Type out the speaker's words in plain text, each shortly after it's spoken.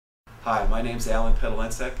Hi, my name's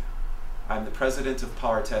Petelinsek. I'm the president of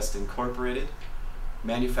Power Test Incorporated,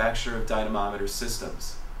 manufacturer of Dynamometer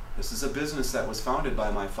systems. This is a business that was founded by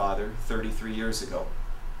my father 33 years ago.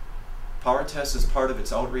 Power Test, as part of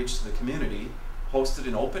its outreach to the community, hosted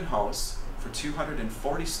an open house for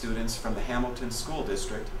 240 students from the Hamilton School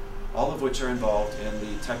District, all of which are involved in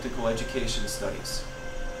the technical education studies.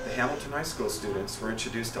 The Hamilton High School students were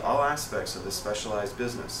introduced to all aspects of this specialized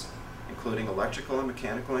business, including electrical and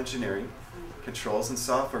mechanical engineering, controls and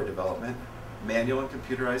software development, manual and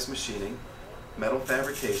computerized machining, metal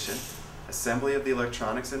fabrication, assembly of the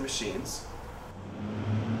electronics and machines,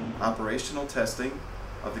 operational testing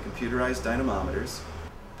of the computerized dynamometers,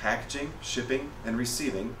 packaging, shipping, and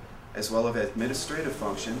receiving, as well as administrative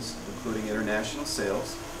functions, including international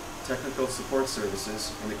sales, technical support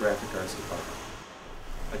services, and the graphic arts department.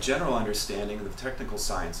 A general understanding of the technical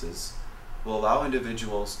sciences will allow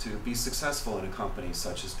individuals to be successful in a company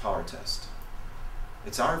such as Power Test.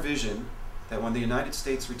 It's our vision that when the United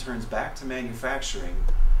States returns back to manufacturing,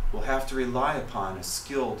 we'll have to rely upon a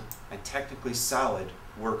skilled and technically solid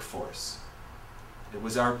workforce. It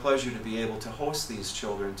was our pleasure to be able to host these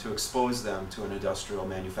children to expose them to an industrial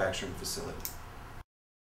manufacturing facility.